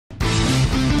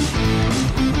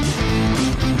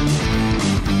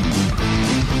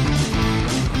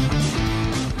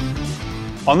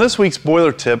On this week's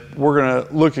boiler tip, we're going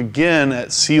to look again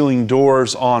at sealing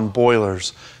doors on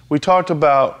boilers. We talked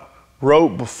about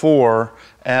rope before,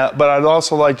 but I'd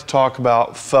also like to talk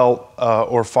about felt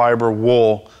or fiber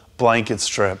wool blanket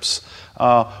strips.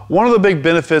 One of the big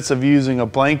benefits of using a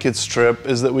blanket strip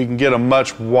is that we can get a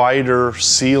much wider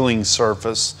sealing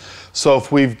surface. So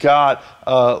if we've got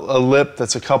a lip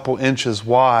that's a couple inches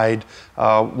wide,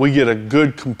 we get a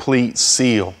good complete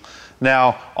seal.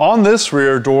 Now, on this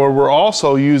rear door, we're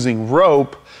also using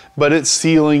rope, but it's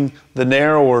sealing the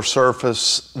narrower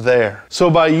surface there. So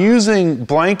by using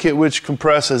blanket, which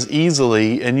compresses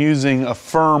easily, and using a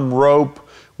firm rope,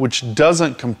 which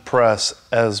doesn't compress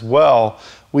as well,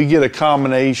 we get a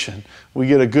combination. We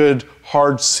get a good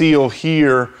hard seal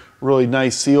here, really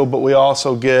nice seal, but we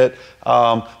also get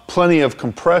plenty of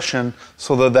compression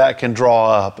so that that can draw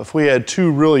up. If we had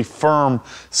two really firm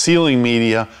sealing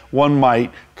media, one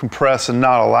might compress and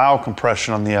not allow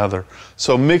compression on the other.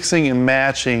 So mixing and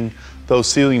matching those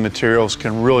sealing materials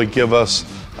can really give us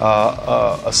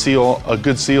a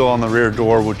good seal on the rear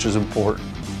door, which is important.